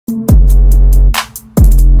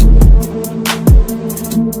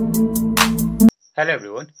Hello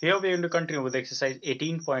everyone, here we are going to continue with exercise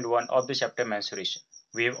 18.1 of the chapter Mensuration.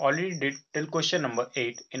 We have already did till question number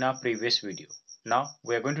 8 in our previous video. Now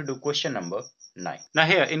we are going to do question number 9. Now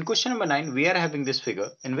here in question number 9 we are having this figure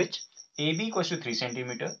in which AB equals to 3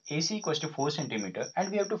 cm, AC equals to 4 cm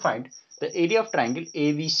and we have to find the area of triangle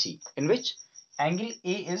ABC in which angle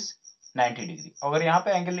A is 90 degree. अगर यहाँ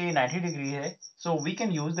पे angle A 90 degree है, so we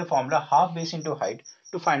can use the formula half base into height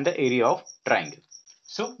to find the area of triangle.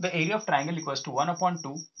 So the area of triangle equals to 1 upon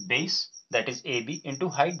 2 base that is AB into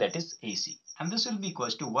height that is AC and this will be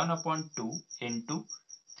equals to 1 upon 2 into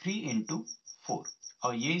 3 into 4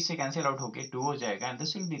 और ये इससे cancel out होके 2 हो जाएगा and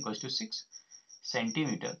this will be equals to 6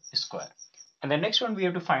 centimeter square. And the next one we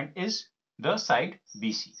have to find is the side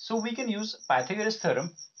BC. So we can use Pythagoras theorem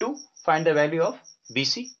to find the value of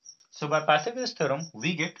BC. So by Pythagoras theorem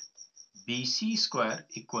we get BC square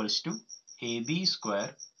equals to AB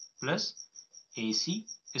square plus AC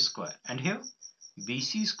square and here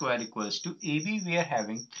BC square equals to AB we are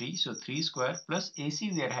having 3 so 3 square plus AC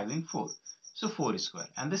we are having 4 so 4 square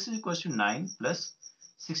and this is equals to 9 plus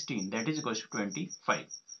 16 that is equals to 25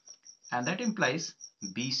 and that implies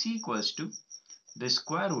BC equals to the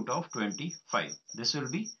square root of 25. This will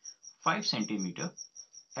be 5 centimeter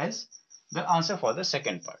as the answer for the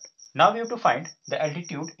second part. Now we have to find the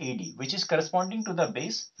altitude AD which is corresponding to the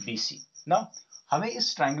base BC. Now हमें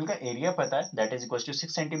इस triangle का area पता है that is equals to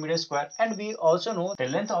 6 centimeter square and we also know the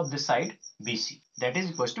length of the side BC that is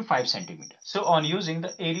equals to 5 centimeter. So on using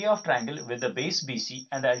the area of triangle with the base BC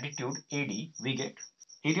and the altitude AD we get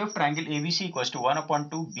area of triangle ABC equals to 1 upon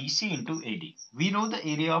 2 BC into AD. We know the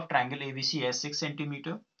area of triangle ABC as 6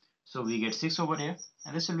 centimeter so we get 6 over here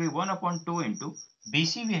and this will be 1 upon 2 into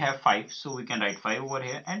BC we have 5 so we can write 5 over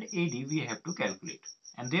here and AD we have to calculate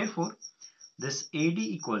and therefore this AD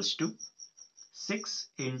equals to 6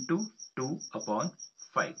 into 2 upon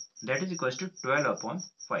 5 that is equals to 12 upon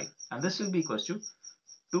 5 and this will be equals to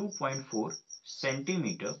 2.4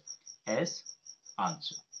 centimeter as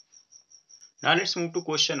answer. Now let's move to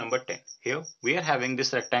question number 10. Here we are having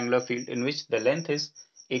this rectangular field in which the length is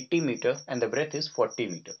 80 meter and the breadth is 40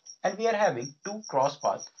 meter and we are having two cross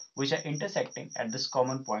paths which are intersecting at this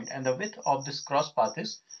common point and the width of this cross path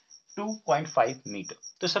is 2.5 meter.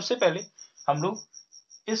 तो सबसे पहले हम लोग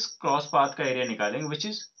इस cross path का area निकालेंगे which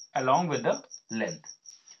is along with the length.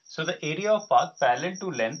 So the area of path parallel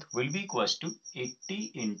to length will be equals to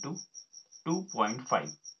 80 into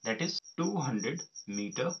 2.5 that is 200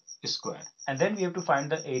 meter square and then we have to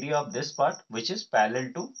find the area of this part which is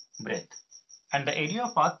parallel to breadth and the area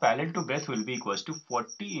of path parallel to breadth will be equals to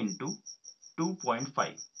 40 into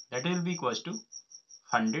 2.5 that will be equals to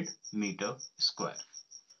 100 meter square.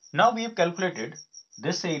 Now we have calculated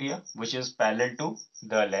this area which is parallel to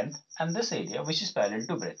the length and this area which is parallel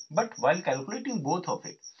to breadth but while calculating both of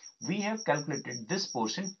it we have calculated this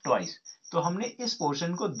portion twice. तो हमने इस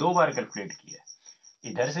portion को दो बार calculate किया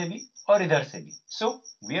है इधर से भी और इधर से भी. So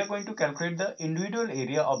we are going to calculate the individual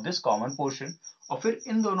area of this common portion और फिर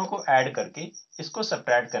इन दोनों को add करके इसको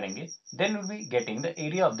subtract करेंगे then we'll be getting the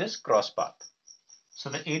area of this cross path. So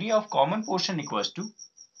the area of common portion equals to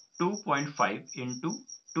 2.5 into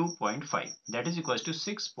 2.5 that is equals to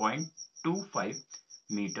 6.25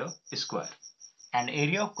 meter square and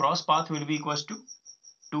area of cross path will be equals to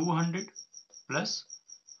 200 plus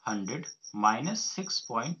 100 minus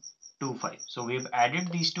 6.25. So we have added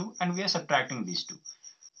these two and we are subtracting these two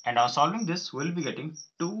and on solving this we'll be getting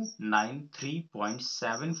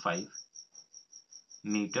 293.75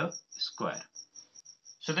 meter square.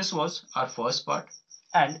 So this was our first part.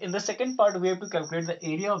 And in the second part, we have to calculate the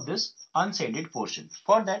area of this unshaded portion.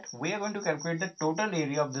 For that, we are going to calculate the total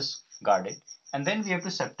area of this garden and then we have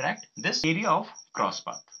to subtract this area of cross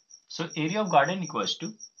path. So area of garden equals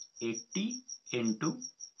to 80 into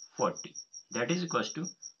 40 that is equals to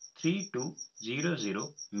 3200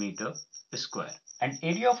 meter square and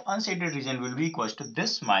area of unshaded region will be equals to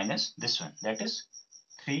this minus this one that is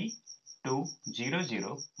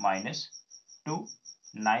 3200 minus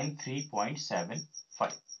 293.75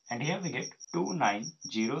 and here we get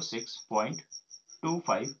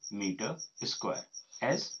 2906.25 meter square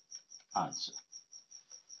as answer.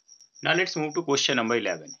 Now let's move to question number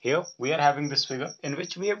 11. Here we are having this figure in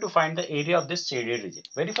which we have to find the area of this shaded region.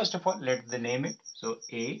 Very first of all, let's name it. So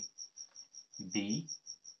A, B,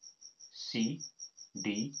 C,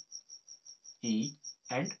 D, E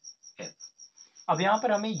and F. अब यहाँ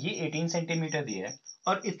पर हमें ये 18 centimetre दिया है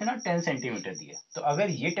और इतना 10 centimetre दिया है तो अगर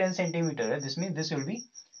ये 10 सेंटीमीटर है this means this will be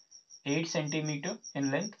 8 centimeter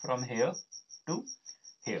in length from here to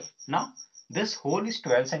here. Now this whole is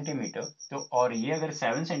 12 centimeter तो और ये अगर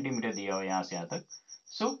 7 centimeter दिया हो यहाँ से यहाँ तक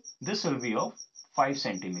so this will be of 5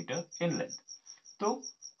 centimeter in length. तो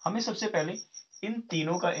हमें सबसे पहले इन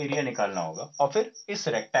तीनों का एरिया निकालना होगा और फिर इस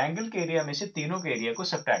रेक्टेंगल के एरिया में से तीनों के एरिया को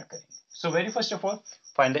सब्ट्रैक्ट करेंगे. So very first of all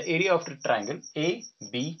find the area of the triangle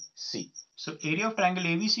ABC. So area of triangle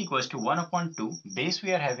ABC equals to 1 upon 2, base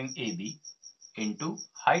we are having AB into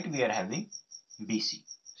height we are having BC.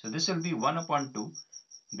 So this will be 1 upon 2,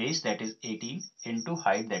 base that is 18 into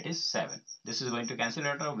height that is 7. This is going to cancel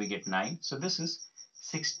it out, we get 9. So this is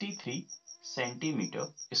 63 centimeter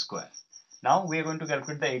square. Now we are going to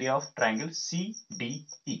calculate the area of triangle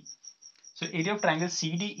CDE. So area of triangle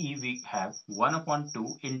CDE we have 1 upon 2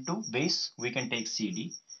 into base we can take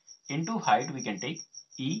CD into height we can take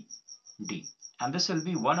ED, and this will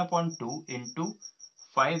be 1 upon 2 into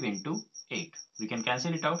 5 into 8. We can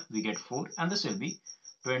cancel it out, we get 4, and this will be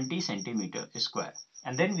 20 centimeter square.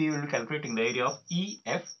 And then we will be calculating the area of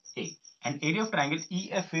EFA. And area of triangle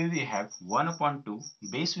EFA we have 1 upon 2,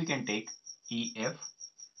 base we can take EF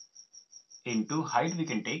into height we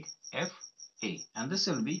can take FA, and this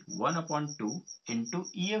will be 1 upon 2 into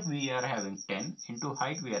EF we are having 10 into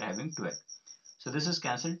height we are having 12. So this is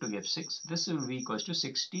cancelled to give 6. This will be equals to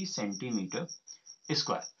 60 centimeter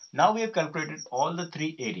square. Now we have calculated all the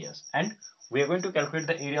three areas and we are going to calculate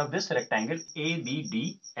the area of this rectangle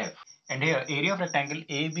ABDF. And here area of rectangle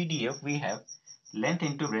ABDF we have length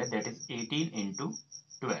into breadth, that is 18 into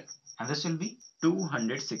 12, and this will be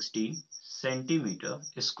 216 centimeter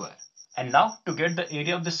square. And now to get the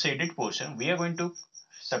area of the shaded portion, we are going to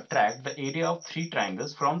subtract the area of three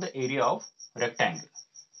triangles from the area of rectangle.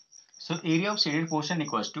 So area of shaded portion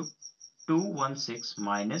equals to 216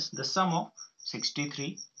 minus the sum of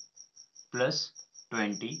 63 plus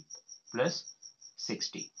 20 plus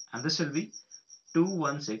 60, and this will be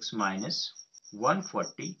 216 minus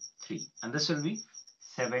 143, and this will be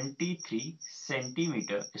 73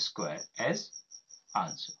 centimeter square as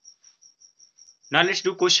answer. Now let's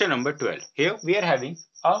do question number 12. Here we are having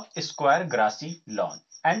a square grassy lawn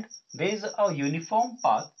and there is a uniform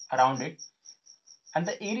path around it, and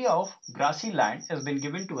the area of grassy land has been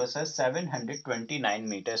given to us as 729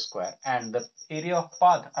 meters square, and the area of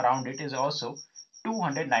path around it is also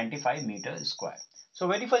 295 meters square. So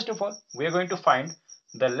very first of all we are going to find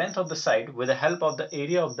the length of the side with the help of the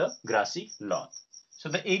area of the grassy lawn. So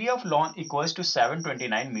the area of lawn equals to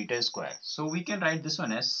 729 meters square. So we can write this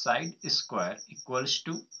one as side square equals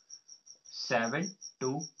to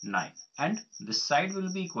 729, and the side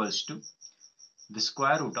will be equals to the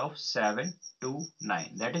square root of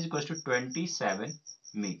 729, that is equals to 27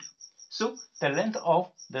 meter. So the length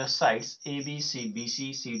of the sides ABC,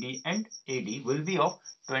 BC, CD and AD will be of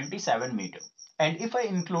 27 meter. And if I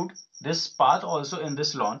include this path also in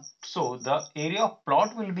this lawn, so the area of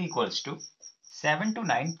plot will be equals to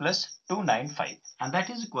 729 plus 295, and that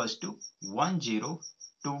is equals to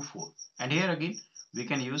 1024. And here again we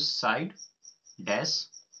can use side dash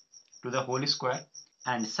to the whole square,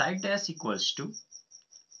 and side dash equals to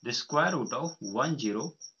the square root of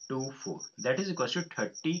 1024, that is equals to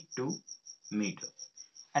 32 meter.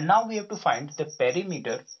 And now we have to find the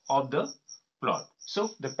perimeter of the plot. So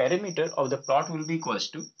the perimeter of the plot will be equals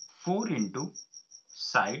to 4 into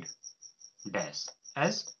side dash,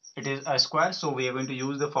 as it is a square, so we are going to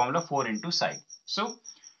use the formula 4 into side. So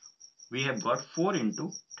we have got 4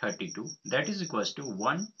 into 32, that is equals to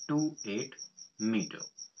 128 meter.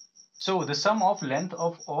 So the sum of length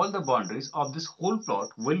of all the boundaries of this whole plot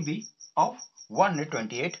will be of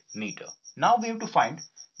 128 meter. Now we have to find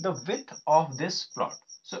the width of this plot.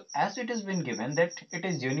 So as it has been given that it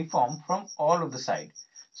is uniform from all of the side,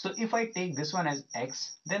 so if I take this one as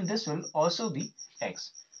x, then this will also be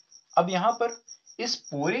x. अब यहाँ पर इस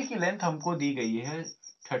पूरे की length हमको दी गई है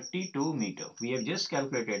 32 meter. We have just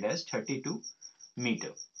calculated as 32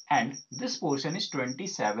 meter, and this portion is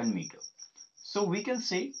 27 meter. So we can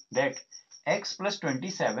say that x plus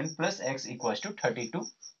 27 plus x equals to 32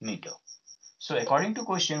 meter. So according to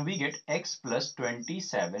question we get x plus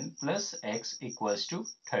 27 plus x equals to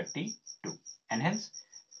 32, and hence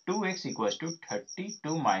 2x equals to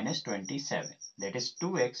 32 minus 27, that is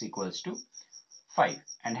 2x equals to 5,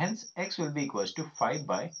 and hence x will be equals to 5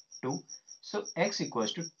 by 2. So x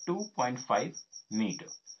equals to 2.5 meter.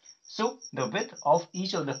 So the width of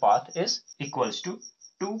each of the path is equals to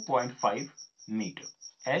 2.5 meter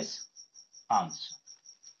as answer.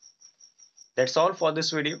 That's all for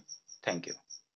this video. Thank you.